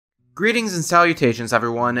Greetings and salutations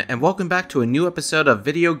everyone, and welcome back to a new episode of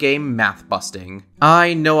Video Game Math Busting.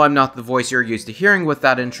 I know I'm not the voice you're used to hearing with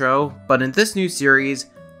that intro, but in this new series,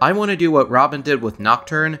 I want to do what Robin did with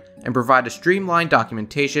Nocturne and provide a streamlined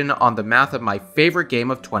documentation on the math of my favorite game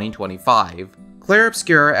of 2025. Clair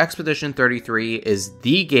Obscur Expedition 33 is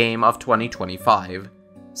the game of 2025,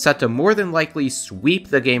 set to more than likely sweep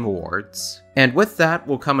the Game Awards. And with that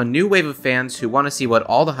will come a new wave of fans who want to see what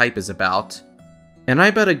all the hype is about. And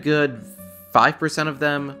I bet a good 5% of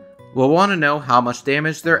them will want to know how much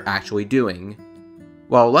damage they're actually doing.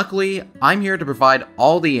 Well, luckily, I'm here to provide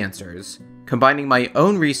all the answers, combining my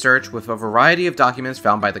own research with a variety of documents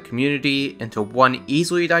found by the community into one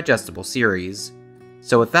easily digestible series.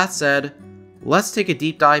 So with that said, let's take a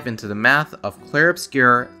deep dive into the math of Clair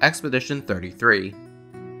Obscur Expedition 33.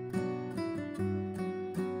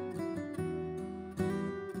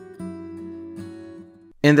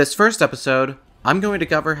 In this first episode, I'm going to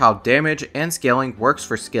cover how damage and scaling works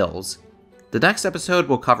for skills. The next episode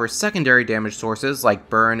will cover secondary damage sources like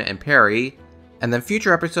burn and parry, and then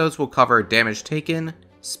future episodes will cover damage taken,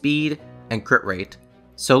 speed, and crit rate,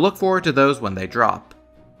 so look forward to those when they drop.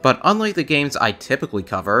 But unlike the games I typically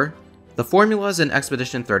cover, the formulas in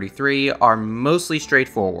Expedition 33 are mostly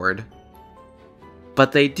straightforward.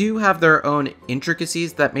 But they do have their own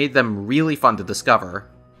intricacies that made them really fun to discover.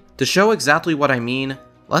 To show exactly what I mean,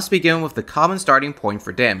 let's begin with the common starting point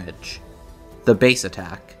for damage, the base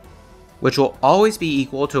attack, which will always be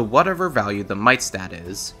equal to whatever value the might stat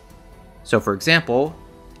is. So for example,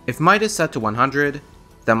 if might is set to 100,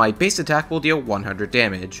 then my base attack will deal 100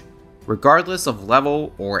 damage, regardless of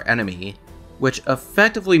level or enemy, which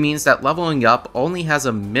effectively means that leveling up only has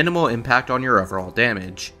a minimal impact on your overall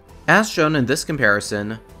damage. As shown in this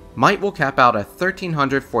comparison, might will cap out at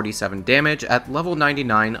 1347 damage at level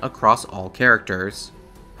 99 across all characters.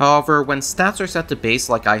 However, when stats are set to base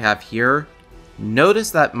like I have here, notice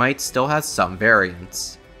that might still has some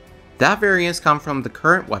variance. That variance comes from the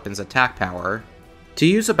current weapon's attack power. To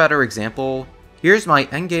use a better example, here's my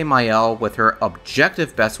endgame Mael with her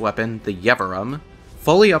objective best weapon, the Yevarum,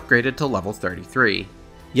 fully upgraded to level 33.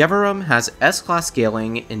 Yevarum has S-class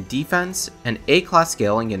scaling in defense and A-class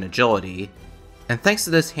scaling in agility, and thanks to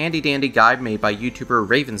this handy-dandy guide made by YouTuber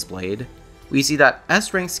Ravensblade, we see that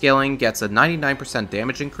S-rank scaling gets a 99%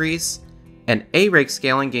 damage increase, and A-rank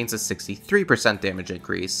scaling gains a 63% damage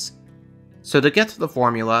increase. So to get to the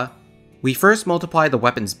formula, we first multiply the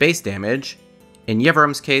weapon's base damage, in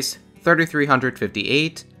Yevarum's case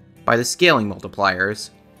 3358, by the scaling multipliers.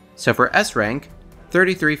 So for S-rank,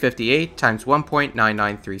 3358 times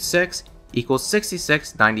 1.9936 equals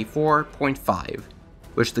 6694.5,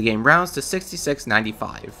 which the game rounds to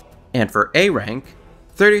 6695. And for A-rank,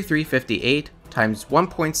 3358 times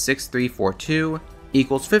 1.6342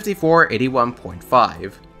 equals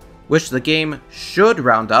 5481.5, which the game should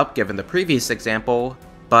round up given the previous example,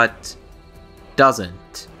 but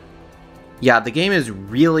doesn't. Yeah, the game is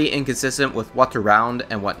really inconsistent with what to round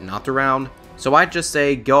and what not to round, so I'd just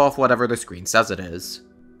say go off whatever the screen says it is.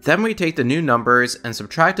 Then we take the new numbers and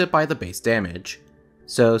subtract it by the base damage.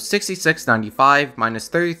 So 6695 minus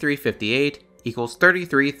 3358 equals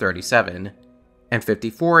 3337. And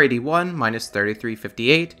 5481 minus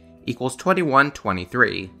 3358 equals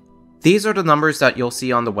 2123. These are the numbers that you'll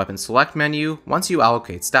see on the weapon select menu once you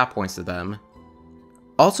allocate stat points to them.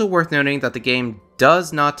 Also worth noting that the game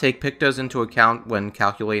does not take pictos into account when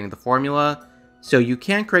calculating the formula, so you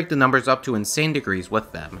can't crank the numbers up to insane degrees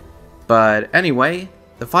with them. But anyway,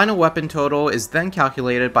 the final weapon total is then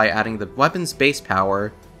calculated by adding the weapon's base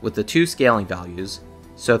power with the two scaling values.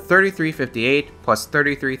 So 3358 plus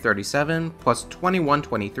 3337 plus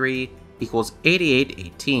 2123 equals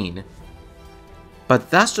 8818.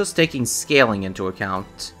 But that's just taking scaling into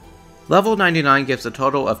account. Level 99 gives a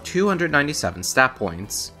total of 297 stat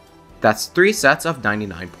points. That's 3 sets of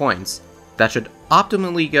 99 points. That should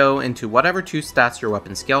optimally go into whatever two stats your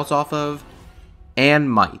weapon scales off of,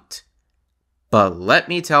 and might. But let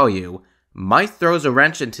me tell you, might throws a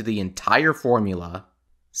wrench into the entire formula.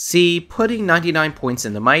 See, putting 99 points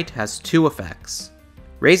into might has two effects.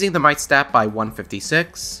 Raising the might stat by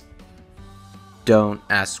 156, don't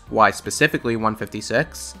ask why specifically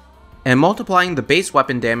 156, and multiplying the base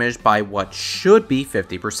weapon damage by what should be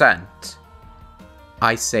 50%.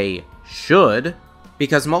 I say should,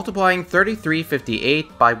 because multiplying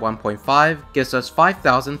 3358 by 1.5 gives us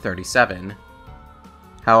 5037.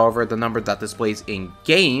 However, the number that displays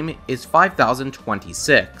in-game is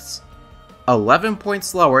 5026. 11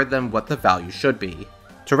 points lower than what the value should be.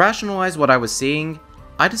 To rationalize what I was seeing,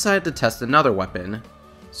 I decided to test another weapon.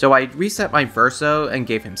 So I reset my Verso and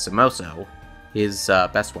gave him Samoso, his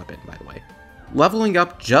best weapon by the way. leveling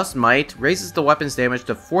up just might raises the weapon's damage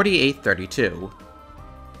to 4832,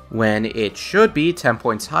 when it should be 10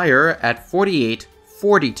 points higher at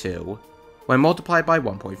 4842 when multiplied by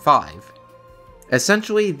 1.5.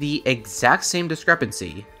 Essentially the exact same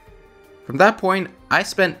discrepancy. From that point, I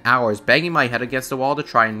spent hours banging my head against the wall to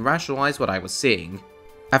try and rationalize what I was seeing.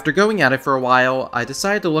 After going at it for a while, I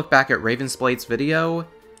decided to look back at Ravensblade's video,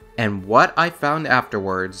 and what I found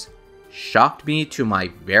afterwards shocked me to my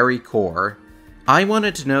very core. I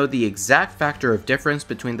wanted to know the exact factor of difference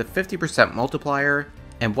between the 50% multiplier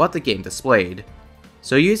and what the game displayed.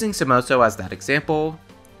 So using Samoso as that example,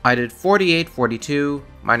 I did 4842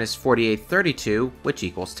 minus 4832, which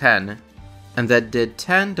equals 10, and then did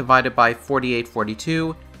 10 divided by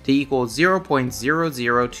 4842 to equal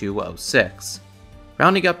 0.00206,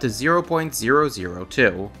 rounding up to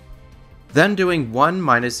 0.002. Then doing 1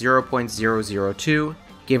 minus 0.002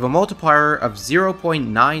 gave a multiplier of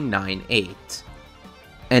 0.998.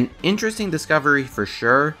 An interesting discovery for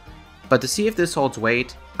sure, but to see if this holds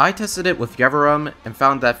weight, I tested it with Yevarum and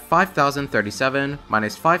found that 5037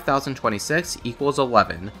 minus 5026 equals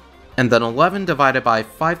 11, and then 11 divided by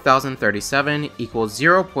 5037 equals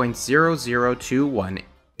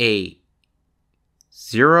 0.00218.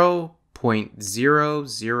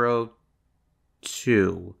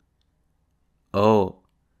 0.002. Oh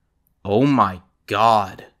my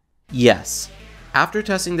god. Yes, after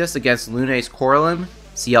testing this against Lune's Coralin,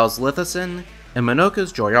 Ciel's Lithison, and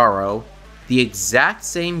Monoka's Joyaro, the exact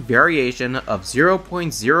same variation of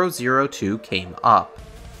 0.002 came up,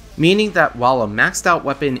 meaning that while a maxed out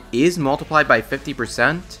weapon is multiplied by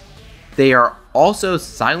 50%, they are also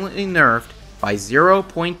silently nerfed by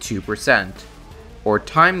 0.2%, or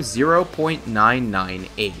times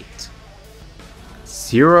 0.998.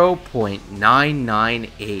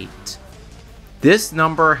 0.998. This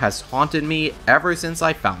number has haunted me ever since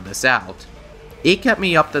I found this out. It kept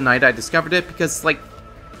me up the night I discovered it because, like,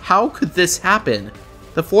 how could this happen?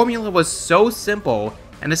 The formula was so simple,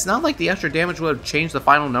 and it's not like the extra damage would have changed the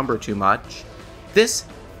final number too much. This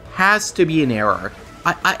has to be an error.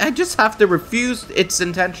 I just have to refuse it's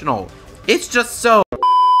intentional. It's just so...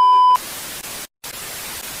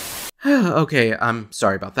 Okay, I'm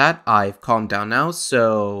sorry about that. I've calmed down now,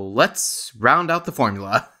 so let's round out the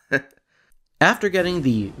formula. After getting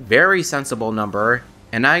the very sensible number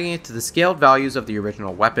and adding it to the scaled values of the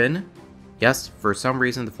original weapon, yes, for some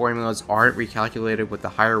reason the formulas aren't recalculated with the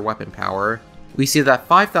higher weapon power, we see that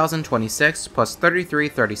 5026 plus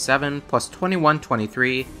 3337 plus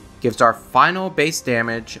 2123 gives our final base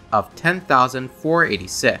damage of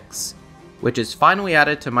 10,486, which is finally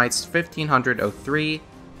added to Might's 1503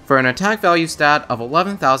 for an attack value stat of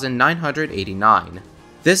 11,989.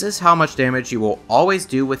 This is how much damage you will always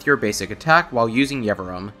do with your basic attack while using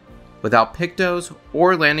Yevarum, without Pictos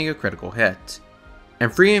or landing a critical hit,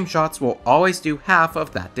 and free aim shots will always do half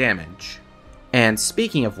of that damage. And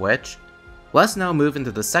speaking of which, let's now move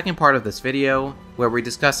into the second part of this video, where we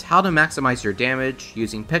discuss how to maximize your damage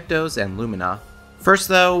using Pictos and Lumina. First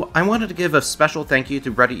though, I wanted to give a special thank you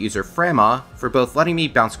to Reddit user Frama for both letting me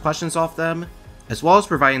bounce questions off them, as well as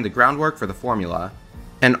providing the groundwork for the formula.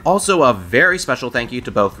 And also a very special thank you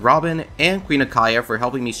to both Robin and Queen Akaya for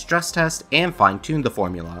helping me stress test and fine-tune the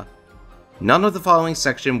formula. None of the following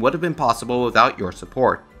section would have been possible without your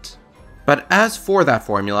support. But as for that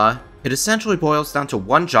formula, it essentially boils down to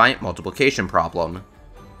one giant multiplication problem.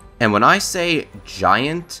 And when I say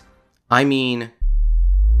giant, I mean...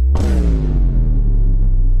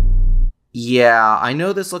 Yeah, I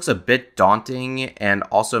know this looks a bit daunting and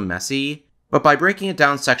also messy, but by breaking it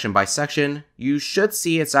down section by section, you should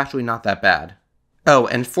see it's actually not that bad. Oh,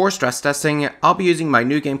 and for stress testing, I'll be using my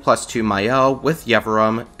New Game Plus 2 Mael with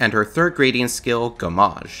Yevarum and her third gradient skill,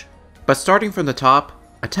 Gommage. But starting from the top,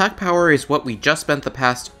 attack power is what we just spent the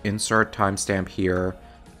past insert timestamp here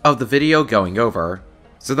of the video going over,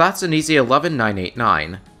 so that's an easy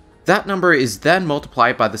 11,989. That number is then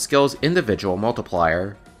multiplied by the skill's individual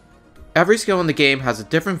multiplier. Every skill in the game has a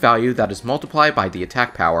different value that is multiplied by the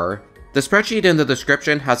attack power. The spreadsheet in the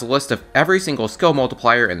description has a list of every single skill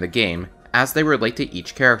multiplier in the game, as they relate to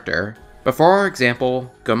each character. But for our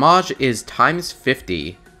example, Gommage is times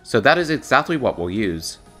 50, so that is exactly what we'll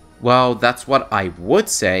use. Well, that's what I would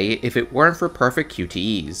say if it weren't for perfect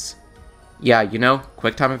QTEs. Yeah, you know,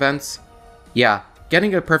 quick time events? Yeah,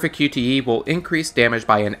 getting a perfect QTE will increase damage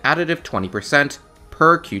by an additive 20%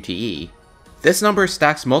 per QTE. This number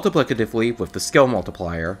stacks multiplicatively with the skill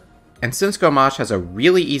multiplier. And since Gommage has a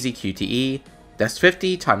really easy QTE, that's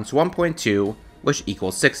 50 times 1.2, which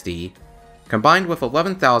equals 60. Combined with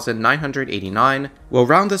 11,989, we'll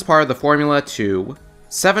round this part of the formula to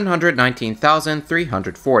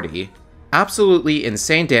 719,340. absolutely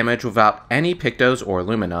insane damage without any Pictos or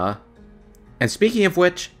Lumina. And speaking of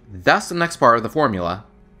which, that's the next part of the formula,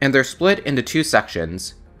 and they're split into two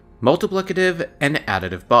sections, multiplicative and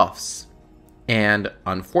additive buffs. And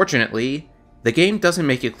unfortunately, the game doesn't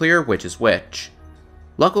make it clear which is which.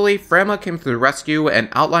 Luckily, Frama came to the rescue and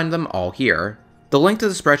outlined them all here. The link to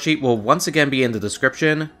the spreadsheet will once again be in the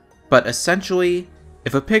description, but essentially,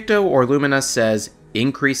 if a Picto or Lumina says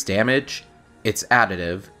increased damage, it's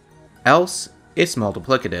additive, else it's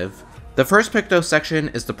multiplicative. The first Picto section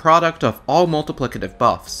is the product of all multiplicative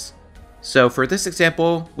buffs, so for this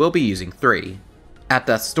example, we'll be using 3. At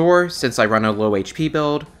Death's Door, since I run a low HP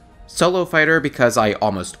build, Solo Fighter because I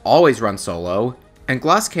almost always run solo, and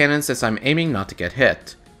Glass Cannon since I'm aiming not to get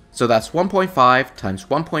hit. So that's 1.5 times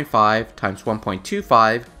 1.5 times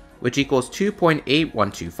 1.25, which equals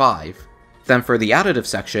 2.8125. Then for the additive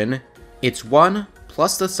section, it's 1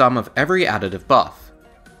 plus the sum of every additive buff.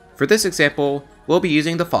 For this example, we'll be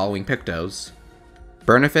using the following Pictos: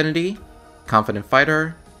 Burn Affinity, Confident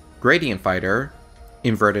Fighter, Gradient Fighter,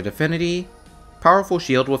 Inverted Affinity, Powerful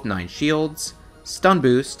Shield with 9 shields, Stun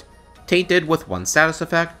Boost, Tainted with 1 status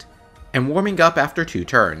effect, and Warming Up after 2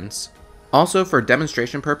 turns. Also for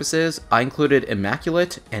demonstration purposes, I included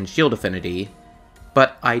Immaculate and Shield Affinity,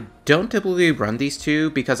 but I don't typically run these two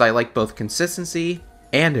because I like both consistency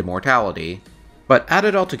and immortality. But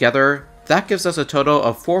added all together, that gives us a total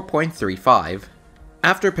of 4.35.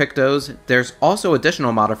 After Pictos, there's also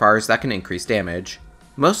additional modifiers that can increase damage,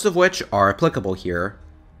 most of which are applicable here.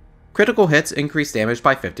 Critical hits increase damage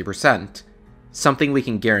by 50%, something we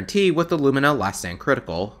can guarantee with the Lumina Last Stand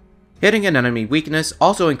Critical. Hitting an enemy weakness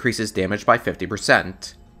also increases damage by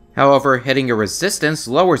 50%. However, hitting a resistance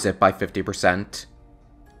lowers it by 50%.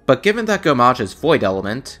 But given that Gomage is Void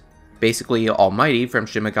Element, basically Almighty from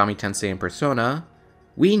Shin Megami Tensei and Persona,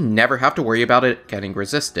 we never have to worry about it getting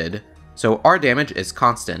resisted, so our damage is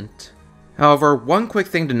constant. However, one quick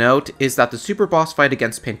thing to note is that the super boss fight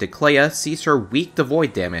against Painted Clay sees her weak to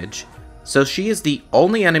void damage, so she is the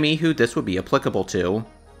only enemy who this would be applicable to.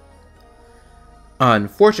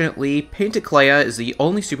 Unfortunately, Painted Clay is the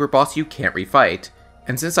only super boss you can't refight,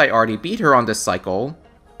 and since I already beat her on this cycle,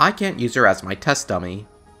 I can't use her as my test dummy.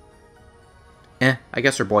 I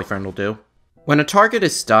guess her boyfriend will do. When a target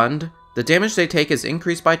is stunned, the damage they take is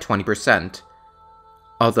increased by 20%,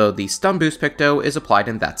 although the Stun Boost Picto is applied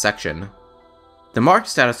in that section. The Mark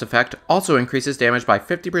status effect also increases damage by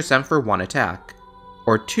 50% for 1 attack,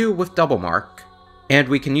 or 2 with double mark. And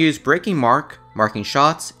we can use Breaking Mark, Marking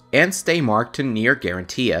Shots, and Stay Mark to near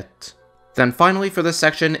guarantee it. Then finally for this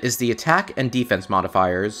section is the attack and defense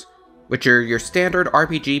modifiers, which are your standard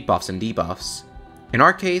RPG buffs and debuffs. In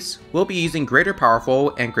our case, we'll be using Greater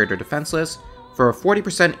Powerful and Greater Defenseless for a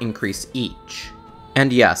 40% increase each.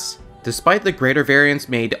 And yes, despite the greater variance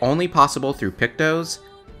made only possible through Pictos,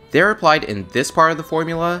 they're applied in this part of the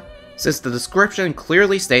formula, since the description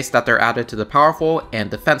clearly states that they're added to the powerful and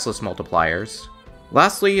defenseless multipliers.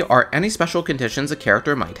 Lastly are any special conditions a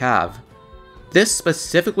character might have. This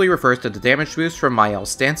specifically refers to the damage boost from Mael's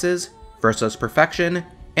stances, Verso's Perfection,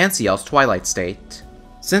 and Ciel's Twilight State.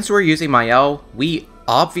 Since we're using Mael, we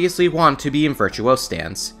obviously want to be in Virtuose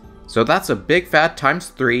stance, so that's a big fat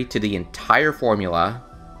 ×3 to the entire formula.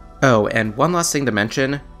 Oh, and one last thing to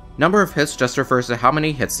mention, number of hits just refers to how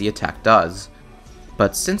many hits the attack does.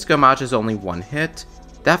 But since Gomage is only 1 hit,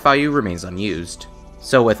 that value remains unused.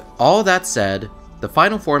 So with all that said, the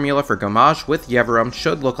final formula for Gomage with Yevarum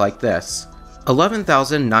should look like this: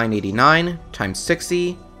 11,989 times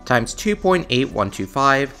 60 times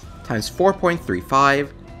 2.8125 times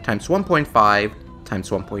 4.35 times 1.5 times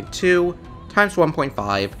 1.2 times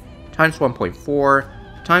 1.5 times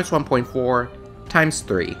 1.4 times 1.4 times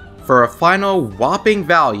 3, for a final whopping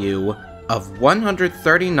value of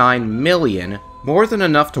 139 million, more than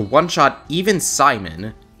enough to one-shot even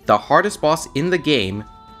Simon, the hardest boss in the game,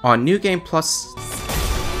 on New Game Plus.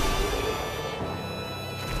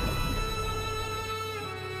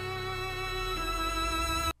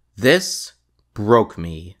 This broke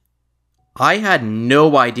me. I had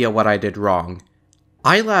no idea what I did wrong.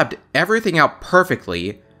 I labbed everything out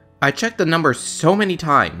perfectly, I checked the numbers so many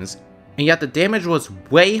times, and yet the damage was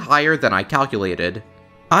way higher than I calculated.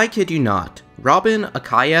 I kid you not, Robin,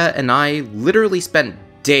 Akaya, and I literally spent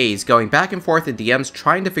days going back and forth in DMs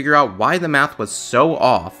trying to figure out why the math was so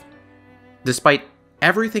off, despite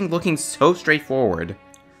everything looking so straightforward.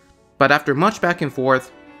 But after much back and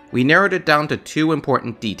forth, we narrowed it down to 2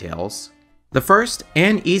 important details. The first,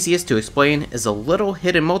 and easiest to explain, is a little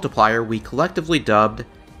hidden multiplier we collectively dubbed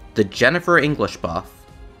the Jennifer English buff.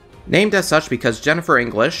 Named as such because Jennifer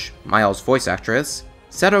English, Mael's voice actress,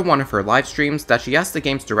 said on one of her live streams that she asked the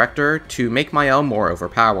game's director to make Mael more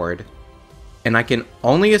overpowered. And I can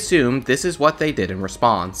only assume this is what they did in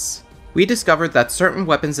response. We discovered that certain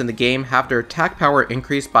weapons in the game have their attack power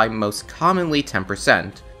increased by most commonly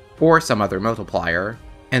 10%, or some other multiplier,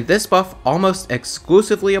 and this buff almost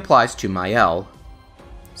exclusively applies to Mael.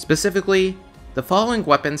 Specifically, the following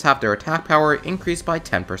weapons have their attack power increased by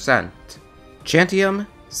 10%. Chantium,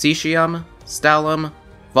 Cesium, Stalum,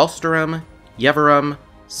 Volsterum, Yeverum,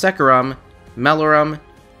 Securum, Melorum,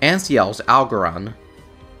 and Ciel's Algoron.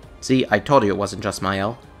 See, I told you it wasn't just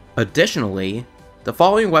Mael. Additionally, the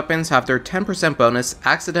following weapons have their 10% bonus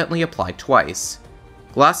accidentally applied twice: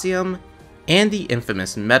 Glacium and the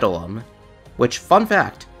infamous Metallum, which, fun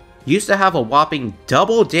fact, used to have a whopping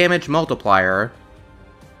double damage multiplier,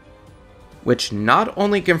 which not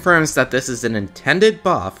only confirms that this is an intended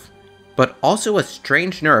buff, but also a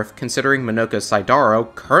strange nerf considering Minoko's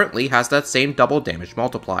Saidaro currently has that same double damage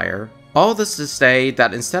multiplier. All this to say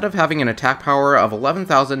that instead of having an attack power of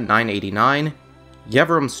 11,989,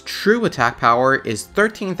 Yeverum's true attack power is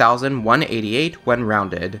 13,188 when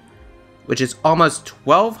rounded, which is almost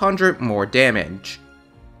 1,200 more damage.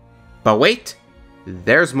 But wait,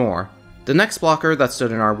 there's more. The next blocker that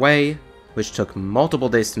stood in our way, which took multiple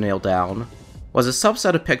days to nail down, was a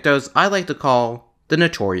subset of Pictos I like to call the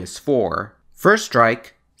Notorious 4. First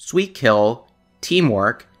Strike, Sweet Kill,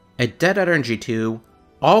 Teamwork, and Dead Energy 2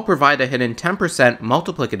 all provide a hidden 10%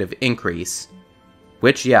 multiplicative increase,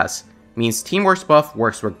 which, yes, means Teamwork's buff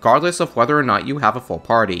works regardless of whether or not you have a full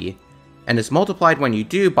party, and is multiplied when you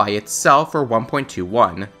do by itself for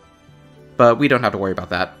 1.21. But we don't have to worry about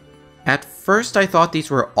that. At first I thought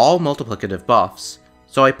these were all multiplicative buffs,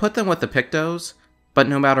 so I put them with the Pictos, but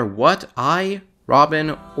no matter what I,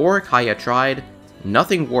 Robin, or Akaya tried,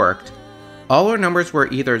 nothing worked. All our numbers were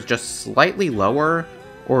either just slightly lower,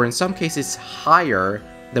 or in some cases higher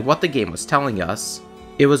than what the game was telling us.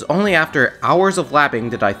 It was only after hours of labbing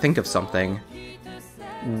did I think of something.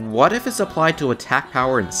 What if it's applied to attack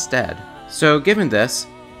power instead? So given this,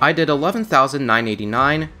 I did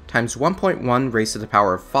 11,989 times 1.1 raised to the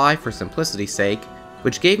power of 5 for simplicity's sake,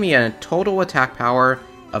 which gave me a total attack power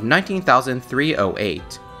of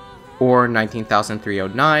 19,308, or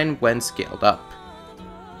 19,309 when scaled up.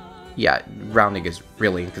 Yeah, rounding is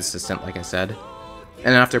really inconsistent, like I said.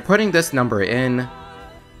 And after putting this number in,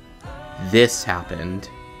 this happened.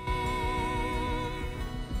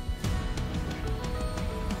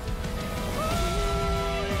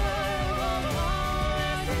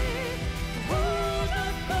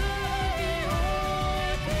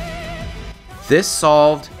 This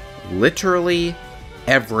solved literally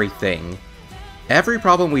everything. Every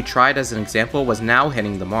problem we tried as an example was now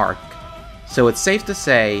hitting the mark. So it's safe to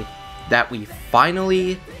say that we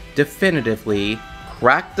finally, definitively,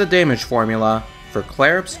 cracked the damage formula for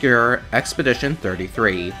Clair Obscur Expedition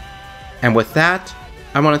 33. And with that,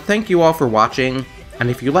 I want to thank you all for watching, and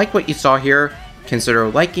if you like what you saw here, consider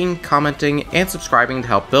liking, commenting, and subscribing to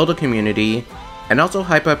help build a community, and also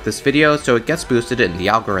hype up this video so it gets boosted in the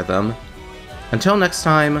algorithm. Until next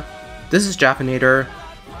time, this is Jaffinator,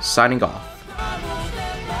 signing off.